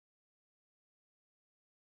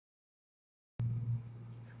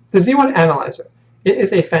The Z1 Analyzer. It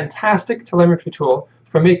is a fantastic telemetry tool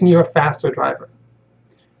for making you a faster driver.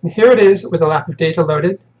 And here it is with a lap of data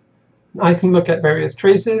loaded. I can look at various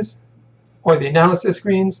traces or the analysis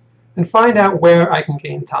screens and find out where I can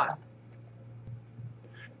gain time.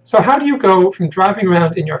 So how do you go from driving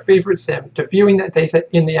around in your favorite sim to viewing that data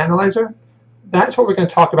in the analyzer? That's what we're going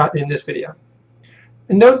to talk about in this video.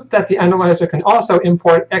 And note that the analyzer can also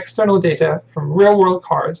import external data from real-world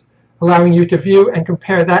cars, allowing you to view and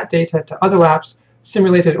compare that data to other laps,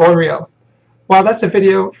 simulated or real. While that's a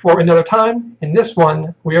video for another time, in this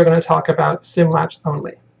one we are going to talk about sim laps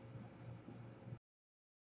only.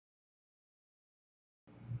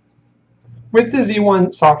 With the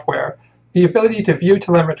Z1 software, the ability to view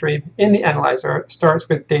telemetry in the analyzer starts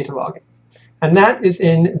with data logging, and that is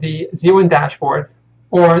in the Z1 dashboard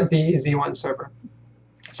or the Z1 server.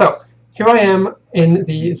 So here I am in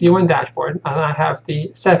the Z1 dashboard, and I have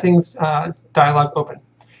the settings dialog open.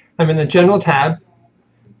 I'm in the general tab,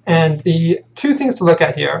 and the two things to look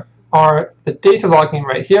at here are the data logging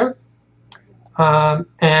right here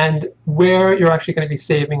and where you're actually going to be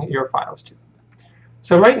saving your files to.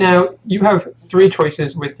 So right now you have three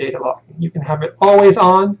choices with data logging. You can have it always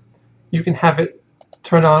on, you can have it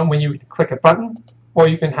turn on when you click a button, or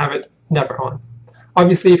you can have it never on.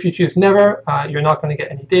 Obviously, if you choose never, you're not going to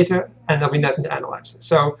get any data and there'll be nothing to analyze.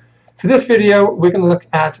 So for this video, we're going to look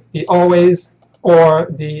at the always or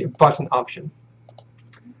the button option.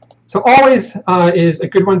 So always is a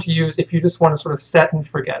good one to use if you just want to sort of set and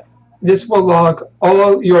forget. This will log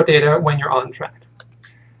all your data when you're on track.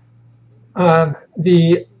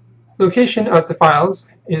 The location of the files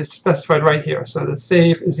is specified right here. So the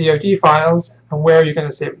save ZOD files and where you're going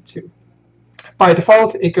to save it to. By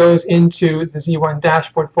default, it goes into the Z1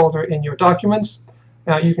 dashboard folder in your documents.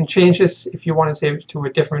 You can change this if you want to save it to a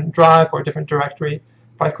different drive or a different directory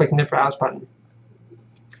by clicking the Browse button.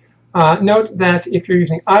 Note that if you're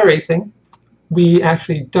using iRacing, we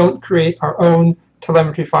actually don't create our own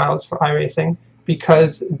telemetry files for iRacing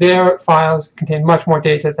because their files contain much more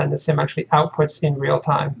data than the sim actually outputs in real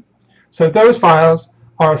time. So those files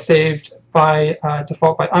are saved by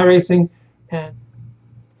default by iRacing. And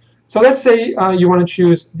so let's say you want to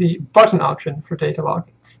choose the button option for data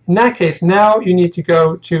logging. In that case, now you need to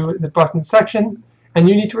go to the button section and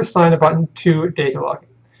you need to assign a button to data logging.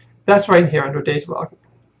 That's right here under data logging.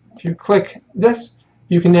 If you click this,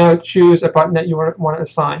 you can now choose a button that you want to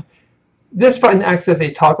assign. This button acts as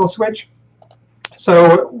a toggle switch.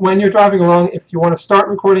 So when you're driving along, if you want to start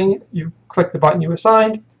recording, you click the button you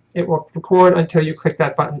assigned. It will record until you click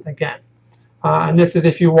that button again. And this is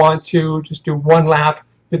if you want to just do one lap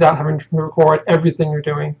without having to record everything you're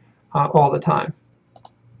doing all the time.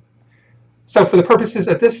 So for the purposes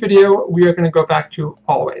of this video, we are going to go back to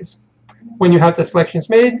always. When you have the selections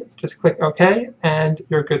made, just click OK, and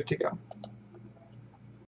you're good to go.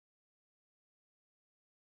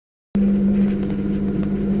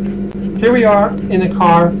 Here we are in a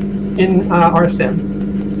car in our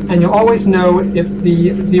sim, and you'll always know if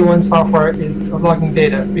the Z1 software is logging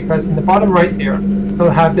data because in the bottom right here,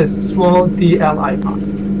 it'll have this small DL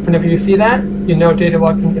icon. Whenever you see that, you know data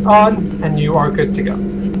logging is on and you are good to go.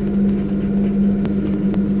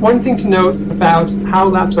 One thing to note about how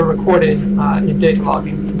laps are recorded in data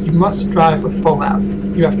logging is you must drive a full lap.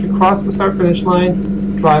 You have to cross the start-finish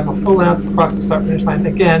line, drive a full lap, cross the start-finish line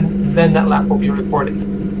again, and then that lap will be recorded.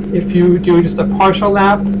 If you do just a partial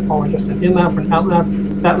lap, or just an in-lap or an out-lap,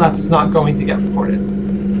 that lap is not going to get recorded.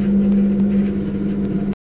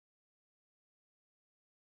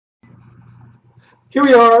 Here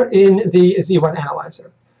we are in the Z1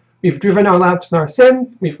 Analyzer. We've driven our laps in our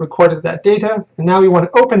sim, we've recorded that data, and now we want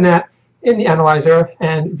to open that in the analyzer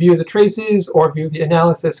and view the traces or view the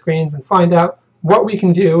analysis screens and find out what we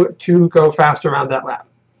can do to go faster around that lap.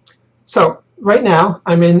 So right now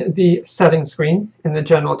I'm in the settings screen in the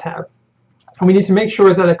general tab. And we need to make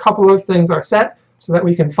sure that a couple of things are set so that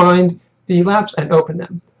we can find the laps and open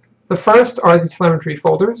them. The first are the telemetry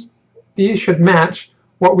folders. These should match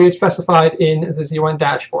what we've specified in the Z1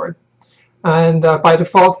 dashboard. And by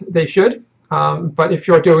default, they should. But if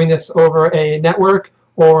you're doing this over a network,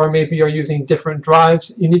 or maybe you're using different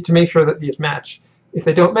drives, you need to make sure that these match. If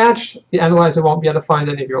they don't match, the analyzer won't be able to find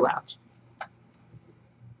any of your laps.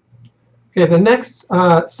 Okay, the next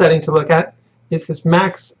setting to look at is this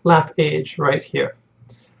max lap age right here.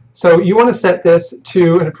 So you want to set this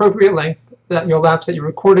to an appropriate length that your laps that you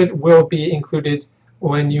recorded will be included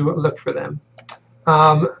when you look for them.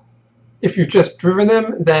 If you've just driven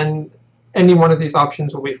them, then any one of these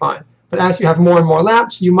options will be fine. But as you have more and more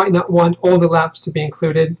laps, you might not want all the laps to be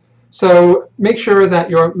included. So make sure that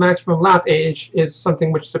your maximum lap age is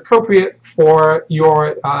something which is appropriate for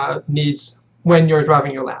your needs when you're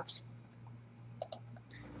driving your laps.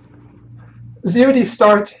 ZOD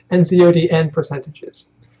start and ZOD end percentages.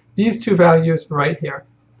 These two values right here.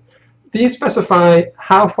 These specify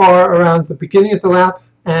how far around the beginning of the lap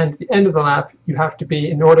and the end of the lap you have to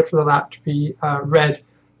be in order for the lap to be read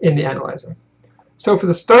in the analyzer. So for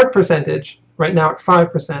the start percentage, right now at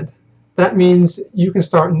 5%, that means you can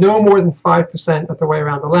start no more than 5% of the way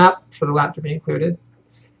around the lap for the lap to be included.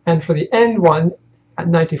 And for the end one, at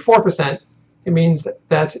 94%, it means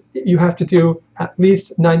that you have to do at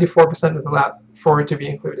least 94% of the lap for it to be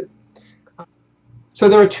included. So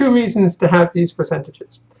there are two reasons to have these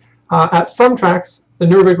percentages. At some tracks, the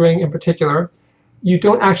Nürburgring in particular, you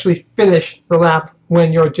don't actually finish the lap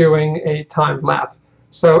when you're doing a timed lap.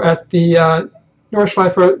 So at the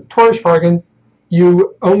Nordschleife Torresfahren,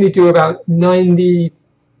 you only do about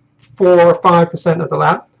 94 or 5% of the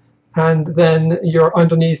lap, and then you're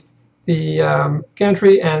underneath the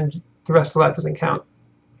gantry and the rest of the lap doesn't count.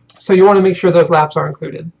 So you want to make sure those laps are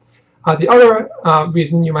included. The other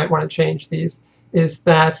reason you might want to change these is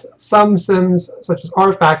that some sims, such as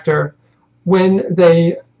R-Factor, when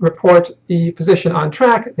they report the position on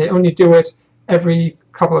track, they only do it every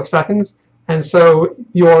couple of seconds. And so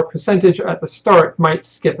your percentage at the start might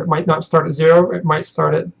skip. It might not start at 0. It might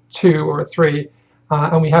start at 2 or 3.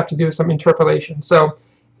 And we have to do some interpolation. So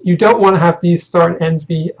you don't want to have these start and ends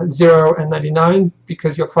be at 0 and 99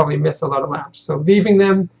 because you'll probably miss a lot of laps. So leaving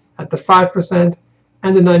them at the 5%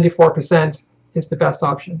 and the 94% is the best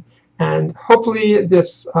option. And hopefully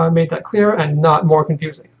this made that clear and not more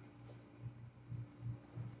confusing.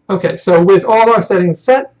 OK, so with all our settings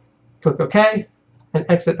set, click OK and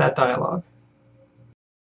exit that dialog.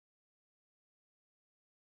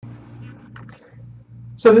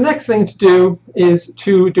 So the next thing to do is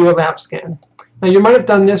to do a lap scan. Now you might have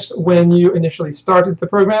done this when you initially started the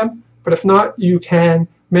program, but if not, you can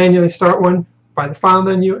manually start one by the File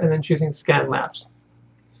menu and then choosing Scan Laps.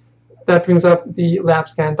 That brings up the lap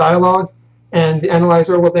scan dialog, and the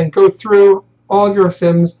analyzer will then go through all your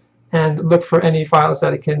sims and look for any files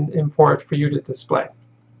that it can import for you to display.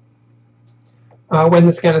 When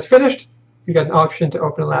the scan is finished, you get an option to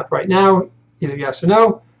open a lap right now, either yes or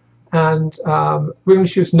no. And we're going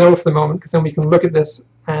to choose no for the moment because then we can look at this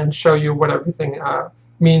and show you what everything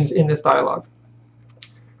means in this dialog.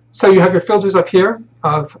 So you have your filters up here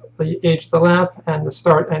of the age of the lap and the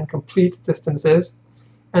start and complete distances.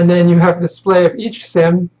 And then you have a display of each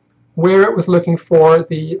sim where it was looking for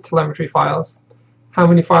the telemetry files, how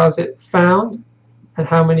many files it found, and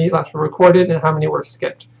how many laps were recorded, and how many were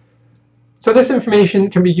skipped. So this information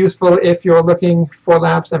can be useful if you're looking for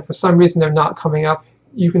laps and for some reason they're not coming up.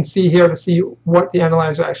 You can see here to see what the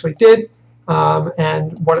analyzer actually did,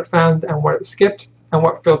 and what it found and what it skipped, and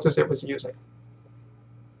what filters it was using.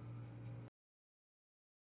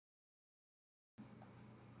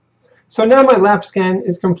 So now my lap scan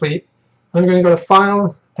is complete. I'm going to go to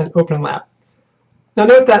File and Open Lap. Now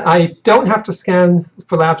note that I don't have to scan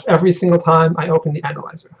for laps every single time I open the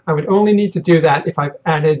analyzer. I would only need to do that if I've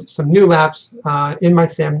added some new laps in my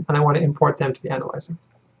sim and I want to import them to the analyzer.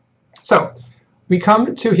 So we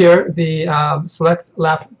come to here, the Select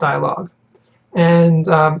Lap dialog. And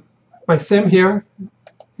my sim here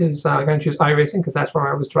is going to choose iRacing because that's where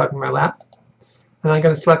I was driving my lap. And I'm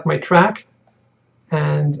going to select my track.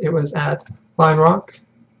 And it was at Lime Rock.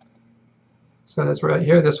 So that's right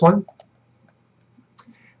here, this one.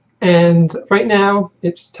 And right now,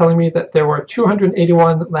 it's telling me that there were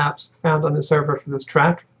 281 laps found on the server for this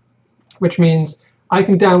track, which means I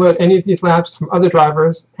can download any of these laps from other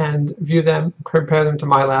drivers and view them, compare them to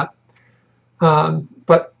my lap.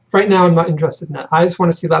 But right now, I'm not interested in that. I just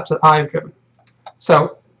want to see laps that I've driven.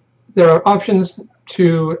 So there are options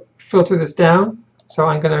to filter this down. So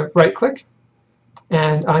I'm going to right-click.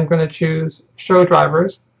 And I'm going to choose Show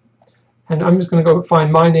Drivers. And I'm just going to go find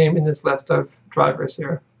my name in this list of drivers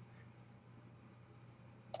here.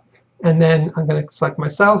 And then I'm going to select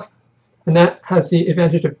myself. And that has the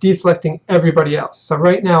advantage of deselecting everybody else. So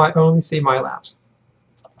right now I only see my laps.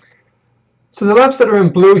 So the laps that are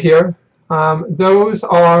in blue here, those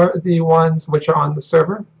are the ones which are on the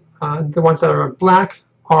server. The ones that are in black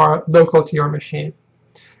are local to your machine.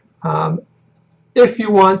 If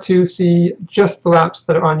you want to see just the laps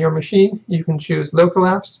that are on your machine, you can choose local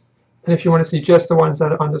laps. And if you want to see just the ones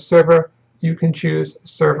that are on the server, you can choose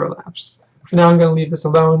server laps. For now, I'm going to leave this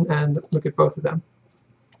alone and look at both of them.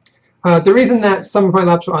 The reason that some of my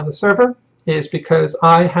laps are on the server is because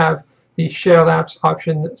I have the share laps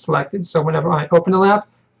option selected. So whenever I open a lap,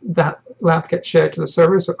 that lap gets shared to the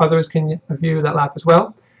server so others can view that lap as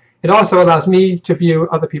well. It also allows me to view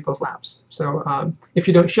other people's laps. So if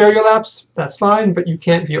you don't share your laps, that's fine, but you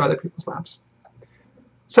can't view other people's laps.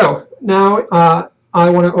 So now I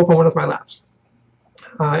want to open one of my laps.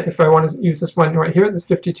 If I want to use this one right here, this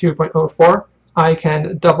 52.04, I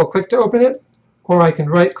can double click to open it, or I can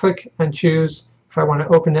right click and choose if I want to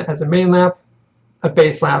open it as a main lap, a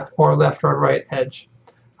base lap, or left or right edge.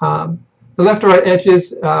 The left or right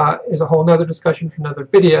edges is a whole nother discussion for another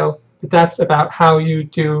video, but that's about how you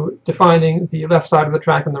do defining the left side of the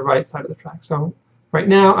track and the right side of the track. So right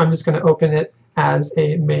now I'm just going to open it as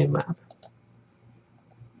a main lap.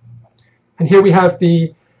 And here we have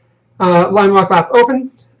the line walk lap open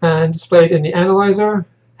and displayed in the analyzer,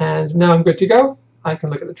 and now I'm good to go. I can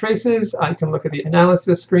look at the traces, I can look at the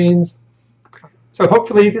analysis screens. So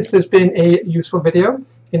hopefully this has been a useful video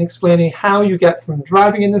in explaining how you get from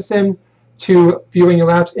driving in the sim to viewing your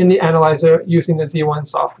laps in the analyzer using the Z1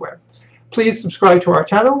 software. Please subscribe to our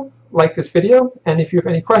channel, like this video, and if you have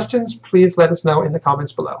any questions, please let us know in the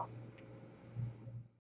comments below.